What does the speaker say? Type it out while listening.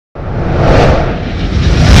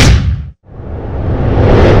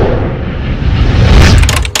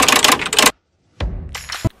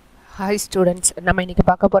Hi students, நம்ம இன்னைக்கு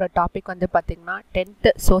பார்க்க போற டாபிக் வந்து பாத்தீங்கன்னா 10th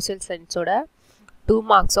சோஷியல் சயின்ஸோட 2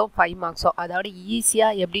 மார்க்ஸோ 5 மார்க்ஸோ அதோட ஈஸியா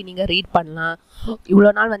எப்படி நீங்க ரீட் பண்ணலாம்.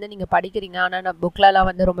 இவ்வளவு நாள் வந்து நீங்க படிக்கிறீங்க, ஆனா நான் புக்லலாம்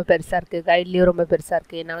வந்து ரொம்ப பெருசா இருக்கு, கைட்லயும் ரொம்ப பெருசா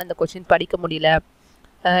இருக்கு, என்னால இந்த क्वेश्चन படிக்க முடியல,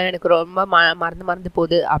 எனக்கு ரொம்ப மறந்து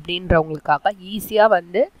போகுது அப்படின்றவங்களுக்காக ஈஸியா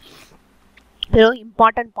வந்து வெறும்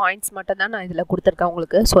இம்பார்ட்டன்ட் பாயிண்ட்ஸ் மட்டும் தான் நான் இதில் கொடுத்துருக்கேன்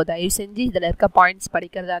உங்களுக்கு. ஸோ தயவு செஞ்சு இதில் இருக்க பாயிண்ட்ஸ்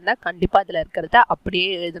படிக்கிறதா இருந்தால் கண்டிப்பாக இதில் இருக்கிறத அப்படியே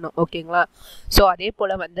எழுதணும், ஓகேங்களா? ஸோ அதே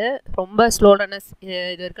போல் வந்து ரொம்ப ஸ்லோனஸ்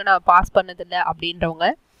இது வரைக்கும் நான் பாஸ் பண்ணதில்லை அப்படின்றவங்க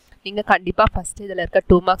நீங்கள் கண்டிப்பாக ஃபஸ்ட்டு இதில் இருக்க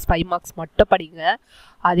 2 மார்க்ஸ் 5 மார்க்ஸ் மட்டும் படிங்க.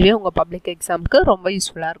 அதுவே உங்கள் பப்ளிக் எக்ஸாமுக்கு ரொம்ப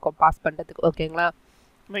யூஸ்ஃபுல்லாக இருக்கும் பாஸ் பண்ணுறதுக்கு, ஓகேங்களா?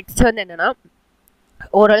 நெக்ஸ்ட் வந்து என்னென்னா,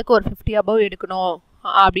 ஓரளவுக்கு ஒரு 50 above எடுக்கணும்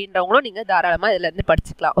அப்படின்றவங்களும் நீங்கள் தாராளமாக இதிலேருந்து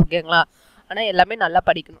படிச்சுக்கலாம், ஓகேங்களா? ஆனால் எல்லாமே நல்லா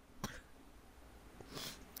படிக்கணும்.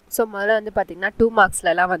 ஸோ முதல்ல வந்து பார்த்திங்கன்னா 2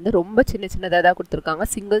 மார்க்ஸ்லலாம் வந்து ரொம்ப சின்னதாக தான் கொடுத்துருக்காங்க,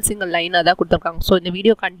 சிங்கிள் லைனாக தான் கொடுத்துருக்காங்க. ஸோ இந்த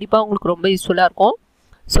வீடியோ கண்டிப்பாக உங்களுக்கு ரொம்ப யூஸ்ஃபுல்லாக இருக்கும்.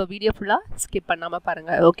 ஸோ வீடியோ ஃபுல்லாக ஸ்கிப் பண்ணாமல்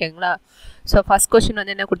பாருங்கள், ஓகேங்களா? ஸோ ஃபஸ்ட் கொஸ்டின்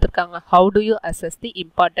வந்து என்ன கொடுத்துருக்காங்க, how to you assess the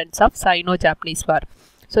importance of cyano Japanese war.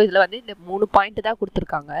 So இதில் வந்து இந்த 3 பாயிண்ட் தான்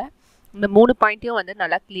கொடுத்துருக்காங்க. இந்த 3 பாயிண்ட்டையும் வந்து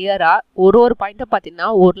நல்லா கிளியராக ஒரு பாயிண்ட்டை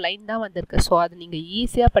பார்த்தீங்கன்னா ஒரு லைன் தான் வந்திருக்கு. ஸோ அது நீங்கள்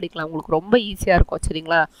ஈஸியாக படிக்கலாம், உங்களுக்கு ரொம்ப ஈஸியாக இருக்கும்,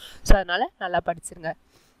 சரிங்களா? ஸோ அதனால் நல்லா படிச்சிருங்க.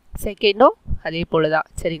 செகண்டும் அதே போல் தான்,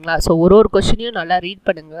 சரிங்களா? ஸோ ஒரு கொஷினையும் நல்லா ரீட்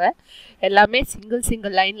பண்ணுங்கள். எல்லாமே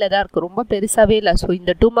சிங்கிள் லைனில் தான் இருக்குது, ரொம்ப பெருசாகவே இல்லை. ஸோ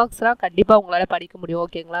இந்த 2 மார்க்ஸ்லாம் கண்டிப்பாக உங்களால் படிக்க முடியும்,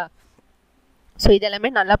 ஓகேங்களா? ஸோ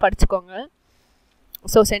இதெல்லாமே நல்லா படிச்சுக்கோங்க.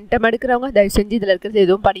 ஸோ சென்டம் எடுக்கிறவங்க தயவு செஞ்சு இதில் இருக்கிறது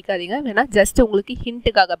எதுவும் படிக்காதீங்க, வேணா ஜஸ்ட் உங்களுக்கு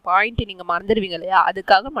ஹிண்ட்டுக்காக பாயிண்ட்டு நீங்கள் மறந்துடுவீங்க இல்லையா,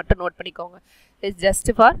 அதுக்காக மட்டும் நோட் பண்ணிக்கோங்க. இட்ஸ்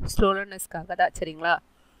ஜஸ்ட் ஃபார் ஸ்லோனஸ்க்காக தான், சரிங்களா?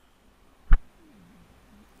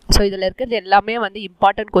 ஸோ இதில் இருக்கிறது எல்லாமே வந்து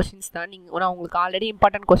இம்பார்ட்டன்ட் கொஷின்ஸ் தான். நான் உங்களுக்கு ஆல்ரெடி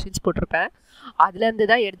இம்பார்ட்டன்ட் கொஷின்ஸ் போட்டிருப்பேன், அதுலேருந்து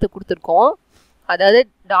தான் எடுத்து கொடுத்துருக்கோம். அதாவது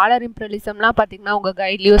டாலர் இம்ப்ரியலிசம்லாம் பார்த்திங்கன்னா உங்கள்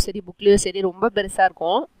கைட்லேயோ சரி புக்லேயோ சரி ரொம்ப பெருசாக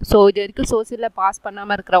இருக்கும். ஸோ இது வரைக்கும் சோசியலில் பாஸ்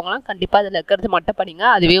பண்ணாமல் இருக்கிறவங்களாம் கண்டிப்பாக அதில் இருக்கிறது மட்டும் படிங்க,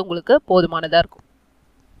 அதுவே உங்களுக்கு போதுமானதாக இருக்கும்,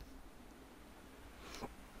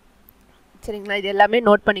 சரிங்களா? இது எல்லாமே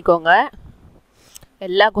நோட் பண்ணிக்கோங்க.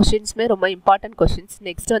 எல்லா கொஷின்ஸுமே ரொம்ப இம்பார்ட்டன்ட் கொஷின்ஸ்.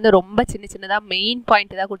 நெக்ஸ்ட் வந்து ரொம்ப சின்னதாக மெயின்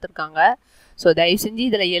பாயிண்ட் தான் கொடுத்துருக்காங்க. ஸோ தயவு செஞ்சு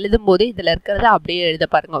இதில் எழுதும்போது இதில் இருக்கிறத அப்படியே எழுத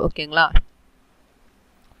பாருங்கள், ஓகேங்களா?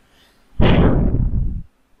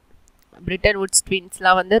 பிரிட்டன் வுட்ஸ்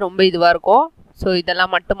ட்வின்ஸ்லாம் வந்து ரொம்ப இதுவாக இருக்கும். ஸோ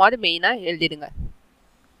இதெல்லாம் மட்டுமாவது மெயினாக எழுதிடுங்க.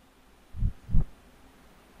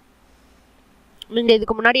 நீங்கள்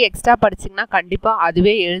இதுக்கு முன்னாடி எக்ஸ்ட்ரா படிச்சிங்கன்னா கண்டிப்பாக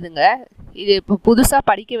அதுவே எழுதுங்க. இது இப்போ புதுசாக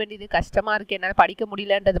படிக்க வேண்டியது கஷ்டமாக இருக்குது, என்னால் படிக்க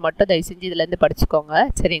முடியலன்றது மட்டும் தயவு செஞ்சு இதுலேருந்து படிச்சுக்கோங்க,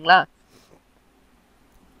 சரிங்களா?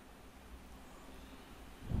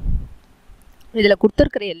 இதில்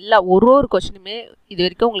கொடுத்துருக்கிற எல்லா ஒரு கொஷினுமே இது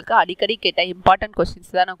வரைக்கும் உங்களுக்கு அடிக்கடி கேட்ட இம்பார்ட்டன்ட்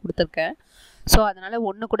கொஷின்ஸ் தான் நான் கொடுத்துருக்கேன். ஸோ அதனால்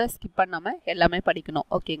ஒன்று கூட ஸ்கிப் பண்ணாமல் எல்லாமே படிக்கணும்,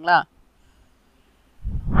 ஓகேங்களா?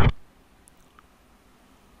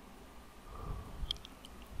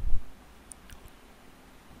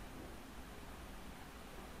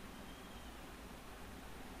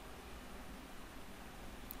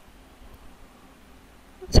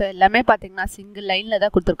 ஸோ எல்லாமே பார்த்தீங்கன்னா சிங்கிள் லைனில்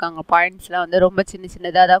தான் கொடுத்துருக்காங்க, பாயிண்ட்ஸ்லாம் வந்து ரொம்ப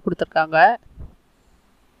சின்னதாக தான் கொடுத்துருக்காங்க.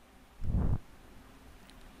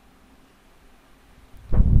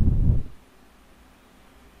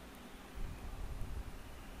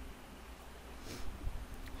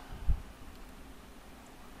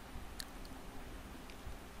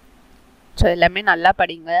 ஸோ எல்லாமே நல்லா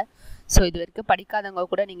படிங்க. ஸோ இது வரைக்கும் படிக்காதவங்க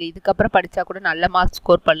கூட நீங்கள் இதுக்கப்புறம் படித்தா கூட நல்ல மார்க்ஸ்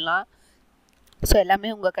ஸ்கோர் பண்ணலாம். ஸோ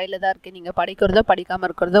எல்லாமே உங்கள் கையில் தான் இருக்குது, நீங்கள் படிக்கிறதோ படிக்காமல்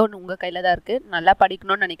இருக்கிறதோ உங்கள் கையில் தான் இருக்குது. நல்லா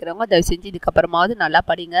படிக்கணும்னு நினைக்கிறவங்க தயவு செஞ்சு இதுக்கப்புறமாவது நல்லா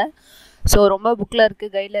படிங்க. ஸோ ரொம்ப புக்கில்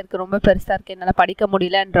இருக்குது கைடில் இருக்குது ரொம்ப பெருசாக இருக்குது என்னால் படிக்க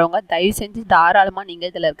முடியலன்றவங்க தயவு செஞ்சு தாராளமாக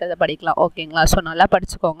நீங்கள் இதில் இருக்கிறத படிக்கலாம், ஓகேங்களா? ஸோ நல்லா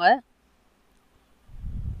படிச்சுக்கோங்க.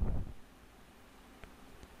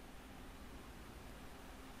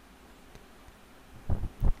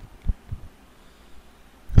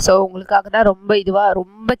 ஸோ உங்களுக்காக தான் ரொம்ப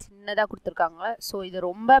சின்னதாக கொடுத்துருக்காங்க. ஸோ இது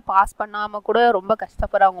ரொம்ப பாஸ் பண்ணாமல் கூட ரொம்ப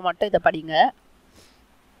கஷ்டப்படுறவங்க மட்டும் இதை படிங்க.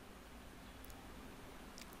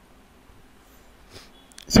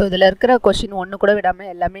 ஸோ இதில் இருக்கிற கொஷின் ஒன்று கூட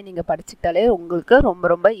விடாமல் எல்லாமே நீங்கள் படிச்சுக்கிட்டாலே உங்களுக்கு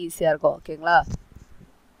ரொம்ப ஈஸியாக இருக்கும், ஓகேங்களா?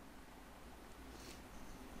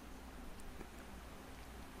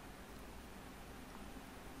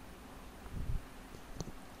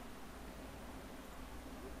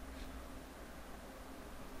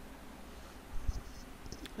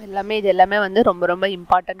 இது எல்லாமே வந்து ரொம்ப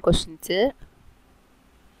இம்பார்ட்டன்ட் கொஷின்ஸு.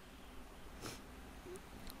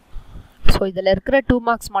 ஸோ இதில் இருக்கிற 2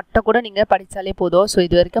 மார்க்ஸ் மட்டும் கூட நீங்கள் படித்தாலே போதும். ஸோ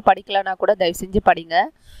இது வரைக்கும் படிக்கலைன்னா கூட தயவு செஞ்சு படிங்க.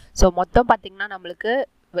 ஸோ மொத்தம் பார்த்திங்கன்னா நம்மளுக்கு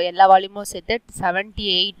எல்லா வால்யூமும் சேர்த்து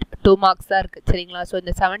 78 2 மார்க்ஸ் தான் இருக்குது, சரிங்களா? ஸோ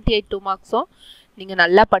இந்த 78 2 மார்க்ஸும் நீங்கள்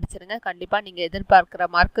நல்லா படிச்சிருங்க, கண்டிப்பாக நீங்கள் எதிர்பார்க்குற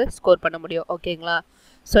மார்க்கு ஸ்கோர் பண்ண முடியும். ஓகேங்களா?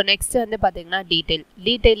 ஸோ நெக்ஸ்ட்டு வந்து பார்த்திங்கன்னா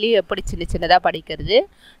டீட்டெயிலையும் எப்படி சின்ன சின்னதாக படிக்கிறது,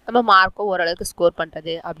 நம்ம மார்க்கும் ஓரளவுக்கு ஸ்கோர்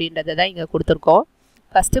பண்ணுறது அப்படின்றத தான் இங்கே கொடுத்துருக்கோம்.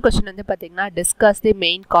 ஃபஸ்ட்டு கொஸ்டின் வந்து பார்த்திங்கன்னா discuss the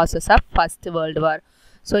main causes of first world war.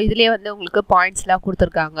 So இதுலேயே வந்து உங்களுக்கு பாயிண்ட்ஸ்லாம்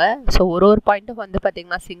கொடுத்துருக்காங்க. ஸோ ஒரு பாயிண்ட்டும் வந்து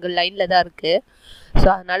பார்த்திங்கன்னா சிங்கிள் லைனில் தான் இருக்குது. ஸோ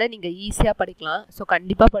அதனால் நீங்கள் ஈஸியாக படிக்கலாம். ஸோ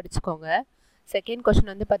கண்டிப்பாக படிச்சுக்கோங்க. செகண்ட்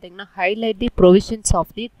கொஸ்டின் வந்து பார்த்திங்கன்னா highlight the provisions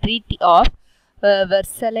of the treaty of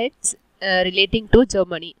வெர்சலைட்ஸ் relating to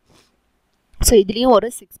Germany. So இதுலேயும் ஒரு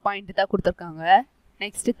 6 பாயிண்ட் தான் கொடுத்துருக்காங்க.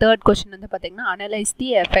 நெக்ஸ்ட்டு தேர்ட் கொஸ்டின் வந்து பார்த்திங்கன்னா analyse the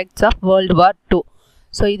effects of world war 2.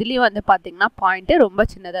 So இதுலேயும் வந்து பார்த்திங்கன்னா பாயிண்ட்டு ரொம்ப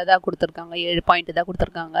சின்னதாக தான் கொடுத்துருக்காங்க, 7 பாயிண்ட் தான்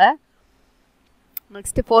கொடுத்துருக்காங்க.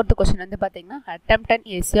 நெக்ஸ்ட்டு ஃபோர்த்து கொஸ்டின் வந்து பார்த்திங்கன்னா attempt and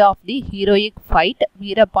essay of the heroic fight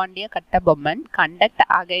Veerapandiya Kattabomman conduct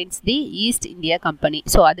against the east India company.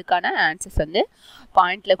 So அதுக்கான ஆன்சர்ஸ் வந்து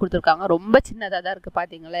பாயிண்டில் கொடுத்துருக்காங்க. ரொம்ப சின்னதாக தான் இருக்குது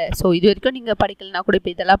பார்த்தீங்களே. ஸோ இது வரைக்கும் நீங்கள் படிக்கலனா கூட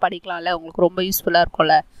இப்போ இதெல்லாம் படிக்கலாம்ல, உங்களுக்கு ரொம்ப யூஸ்ஃபுல்லாக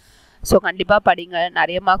இருக்கும்ல. ஸோ கண்டிப்பாக படிங்க,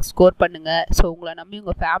 நிறைய மார்க் ஸ்கோர் பண்ணுங்கள். ஸோ உங்களை நம்பி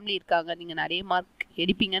உங்கள் ஃபேமிலி இருக்காங்க, நீங்கள் நிறைய மார்க்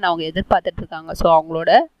எடுப்பீங்கன்னு அவங்க எதிர்பார்த்துட்ருக்காங்க. ஸோ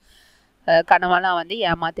அவங்களோட கனவெல்லாம் வந்து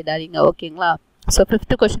ஏமாற்றிடாதீங்க. ஓகேங்களா? ஸோ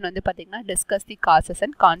ஃபிஃப்த்து கொஸ்டின் வந்து பார்த்திங்கன்னா discuss the causes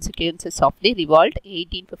and consequences of the revolt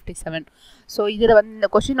 1857. So இதில் வந்து இந்த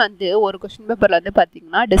கொஸ்டின் வந்து ஒரு கொஸ்டின் பேப்பரில் வந்து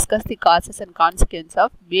பார்த்திங்கன்னா discuss the causes and consequence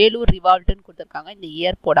of Vellore ரிவால்ட்டுன்னு கொடுத்துருக்காங்க, இந்த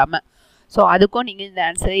இயர் போடாமல். ஸோ அதுக்கும் நீங்கள் இந்த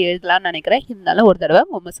ஆன்சரை எழுதலாம்னு நினைக்கிறேன். இருந்தாலும் ஒரு தடவை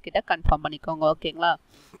உங்கள் மிஸ் கிட்ட கன்ஃபார்ம் பண்ணிக்கோங்க. ஓகேங்களா?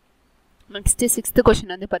 நெக்ஸ்ட்டு சிக்ஸ்த்து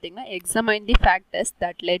கொஸ்டின் வந்து பார்த்திங்கன்னா examine the factors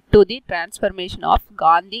that led to the transformation of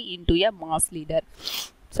Gandhi into a mass leader.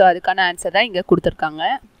 So அதுக்கான ஆன்சர் தான் இங்கே கொடுத்துருக்காங்க.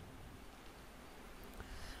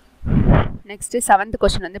 நெக்ஸ்ட்டு செவன்த்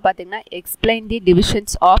கொஸ்டின் வந்து பார்த்திங்கன்னா explain the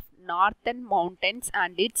divisions of northern mountains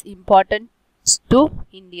and it's importance to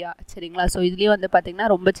India. சரிங்களா? So இதுலேயும் வந்து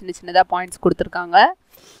பார்த்திங்கன்னா ரொம்ப சின்னதாக பாயிண்ட்ஸ் கொடுத்துருக்காங்க.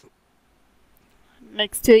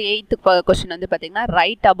 நெக்ஸ்ட்டு எயித்து கொஸ்டின் வந்து பார்த்திங்கன்னா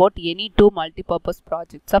right about any 2 multipurpose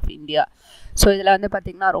projects of India. So இதில் வந்து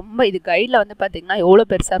பார்த்திங்கன்னா ரொம்ப இது கைடில் வந்து பார்த்திங்கன்னா எவ்வளோ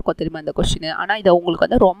பெருசாக இருக்கும் தெரியுமா இந்த கொஸ்டின். ஆனால் இதை உங்களுக்கு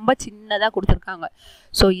வந்து ரொம்ப சின்னதாக கொடுத்துருக்காங்க.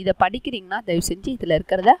 ஸோ இதை படிக்கிறீங்கன்னா தயவு செஞ்சு இதில்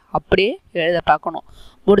இருக்கிறத அப்படியே எழுத பார்க்கணும்.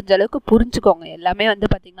 முடிஞ்ச அளவுக்கு புரிஞ்சுக்கோங்க. எல்லாமே வந்து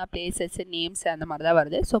பார்த்திங்கன்னா பிளேசஸ், நேம்ஸ் அந்த மாதிரி தான்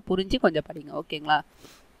வருது. ஸோ புரிஞ்சு கொஞ்சம் படிங்க. ஓகேங்களா?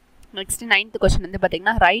 நெக்ஸ்ட்டு நைன்த் கொஸ்டின் வந்து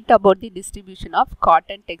பார்த்திங்கன்னா right about the distribution of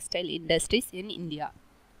cotton textile industries in India.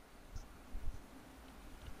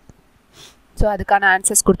 So அதுக்கான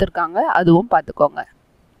ஆன்சர்ஸ் கொடுத்துருக்காங்க, அதுவும் பார்த்துக்கோங்க.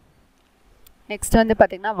 நெக்ஸ்ட் வந்து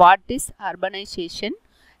பார்த்திங்கன்னா what is urbanisation,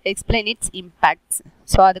 explain it's impacts.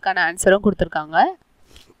 So அதுக்கான ஆன்சரும் கொடுத்துருக்காங்க.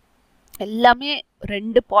 எல்லாமே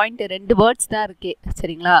 2 பாயிண்ட் 2 வேர்ட்ஸ் தான் இருக்கே.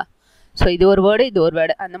 சரிங்களா? ஸோ இது ஒரு வேர்டு, இது ஒரு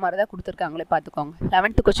வேர்டு, அந்த மாதிரி தான் கொடுத்துருக்காங்களே, பார்த்துக்கோங்க.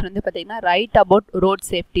 11th கொஸ்டின் வந்து பார்த்திங்கன்னா right about road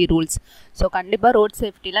safety rules. So கண்டிப்பாக ரோட்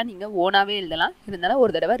சேஃப்டிலாம் நீங்கள் ஓனாகவே எழுதலாம், இருந்தாலும்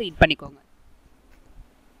ஒரு தடவை ரீட் பண்ணிக்கோங்க.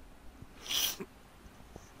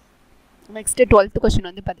 நெக்ஸ்ட்டு 12th கொஸ்டின்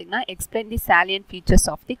வந்து பார்த்திங்கன்னா explain the salient features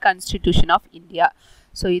of the constitution of India.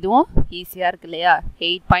 So இதுவும் ஈஸியாக இருக்குது இல்லையா?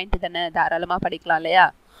 8 பாயிண்ட் தானே, தாராளமாக படிக்கலாம் இல்லையா?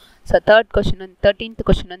 ஸோ 13th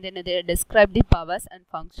கொஸ்டின் வந்து என்னது, describe the powers and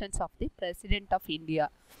functions of the president of India.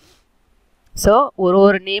 So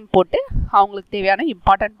ஒரு நேம் போட்டு அவங்களுக்கு தேவையான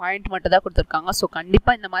இம்பார்ட்டன்ட் பாயிண்ட் மட்டும் தான் கொடுத்துருக்காங்க. ஸோ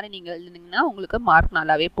கண்டிப்பாக இந்த மாதிரி நீங்கள் எழுதுனீங்கன்னா உங்களுக்கு மார்க்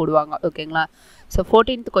நல்லாவே போடுவாங்க. ஓகேங்களா? ஸோ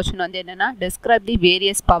 14th கொஸ்டின் வந்து என்னென்னா describe the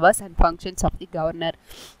various powers and functions of the governor.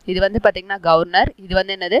 இது வந்து பார்த்திங்கன்னா கவர்னர், இது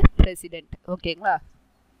வந்து என்னது பிரசிடென்ட். ஓகேங்களா?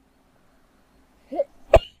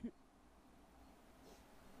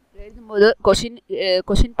 எழுதும்போது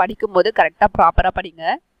கொஷின் படிக்கும்போது கரெக்டாக ப்ராப்பராக படிங்க.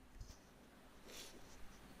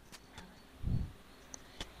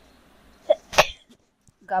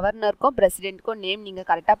 கவர்னருக்கும் பிரசிடென்ட்டுக்கும் நேம் நீங்கள்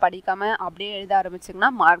கரெக்டாக படிக்காமல் அப்படியே எழுத ஆரம்பிச்சிங்கன்னா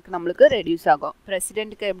மார்க் நம்மளுக்கு ரெடியூஸ் ஆகும்.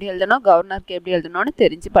 பிரசிடென்ட்டுக்கு எப்படி எழுதணும், கவர்னருக்கு எப்படி எழுதணும்னு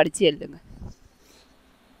தெரிஞ்சு படித்து எழுதுங்க.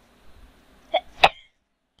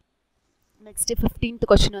 நெக்ஸ்ட்டு 15th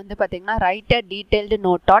கொஸ்டின் வந்து பார்த்திங்கன்னா right a detailed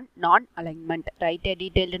note on நான் alignment. Right a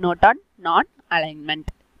detailed note on நான் அலைன்மெண்ட்.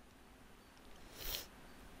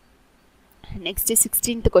 நெக்ஸ்ட்டு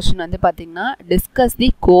 16th கொஸ்டின் வந்து பார்த்திங்கன்னா discuss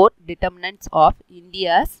the core determinants of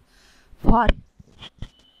India's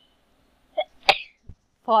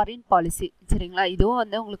foreign policy. சரிங்களா? இதுவும்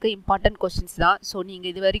வந்து உங்களுக்கு இம்பார்ட்டன்ட் கொஸ்டின்ஸ் தான். ஸோ நீங்கள்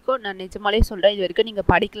இது வரைக்கும் நான் நிஜமாலே சொல்கிறேன், இது வரைக்கும் நீங்கள்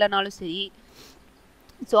படிக்கலனாலும் சரி,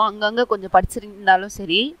 ஸோ அங்கங்கே கொஞ்சம் படிச்சிருந்தாலும்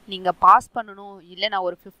சரி, நீங்கள் பாஸ் பண்ணணும், இல்லை நான்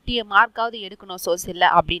ஒரு 50 மார்க்காவது எடுக்கணும் சோசியலில்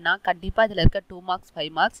அப்படின்னா கண்டிப்பாக இதில் இருக்க 2 மார்க்ஸ்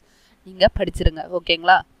 5 மார்க்ஸ் நீங்கள் படிச்சிருங்க.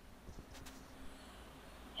 ஓகேங்களா?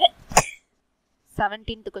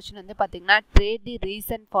 17th கொஸ்டின் வந்து பார்த்தீங்கன்னா trade the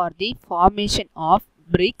reason for the formation of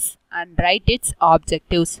BRICS and right it's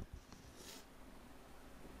objectives.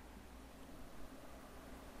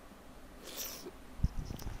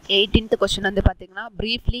 18th question வந்து பார்த்தீங்கன்னா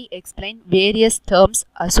briefly explain various terms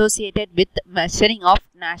associated with measuring of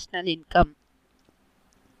national income.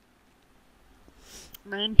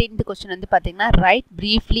 19th question வந்து பார்த்தீங்கன்னா right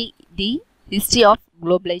briefly the history of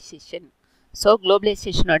globalisation. So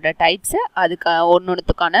குளோபலைசேஷனோட types அதுக்கு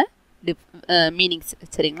ஒன்றுத்துக்கான meanings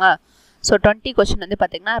சரிங்களா. So 20 question வந்து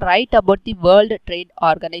பார்த்தீங்கன்னா right about the world trade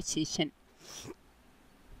organisation.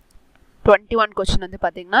 21 question வந்து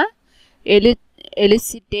பார்த்தீங்கன்னா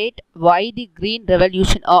elucidate why the green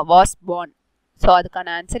revolution was born. So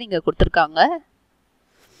அதுக்கான answer இங்கே கொடுத்துருக்காங்க.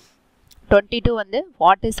 22 வந்து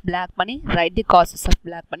what is black money, right the causes of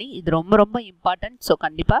black money. இது ரொம்ப ரொம்ப இம்பார்ட்டன்ட். ஸோ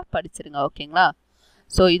கண்டிப்பாக படிச்சிருங்க ஓகேங்களா.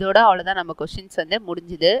 ஸோ இதோட அவ்வளோதான் நம்ம கொஷின்ஸ் வந்து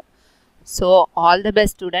முடிஞ்சுது. So all the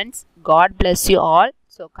best students, God bless you all.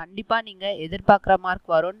 So கண்டிப்பாக நீங்கள் எதிர்பார்க்குற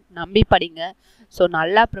மார்க் வரும்னு நம்பி படிங்க. ஸோ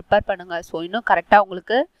நல்லா ப்ரிப்பேர் பண்ணுங்கள். ஸோ இன்னும் கரெக்டாக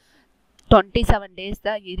உங்களுக்கு 27 days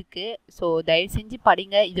தான் இருக்குது. ஸோ தயவு செஞ்சு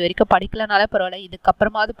படிங்க. இது வரைக்கும் படிக்கலனால பரவாயில்ல,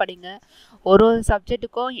 இதுக்கப்புறமாவது படிங்க. ஒரு ஒரு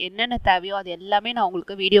சப்ஜெக்ட்டுக்கும் என்னென்ன தேவையோ அது எல்லாமே நான்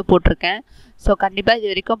உங்களுக்கு வீடியோ போட்டிருக்கேன். ஸோ கண்டிப்பாக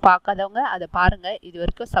இது வரைக்கும் பார்க்காதவங்க அதை பாருங்கள். இது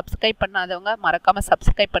வரைக்கும் சப்ஸ்கிரைப் பண்ணாதவங்க மறக்காமல்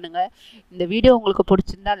சப்ஸ்கிரைப் பண்ணுங்கள். இந்த வீடியோ உங்களுக்கு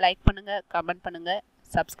பிடிச்சிருந்தா லைக் பண்ணுங்கள், கமெண்ட் பண்ணுங்கள்,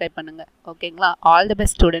 சப்ஸ்கிரைப் பண்ணுங்கள் ஓகேங்களா. All the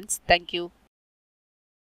best students. Thank you.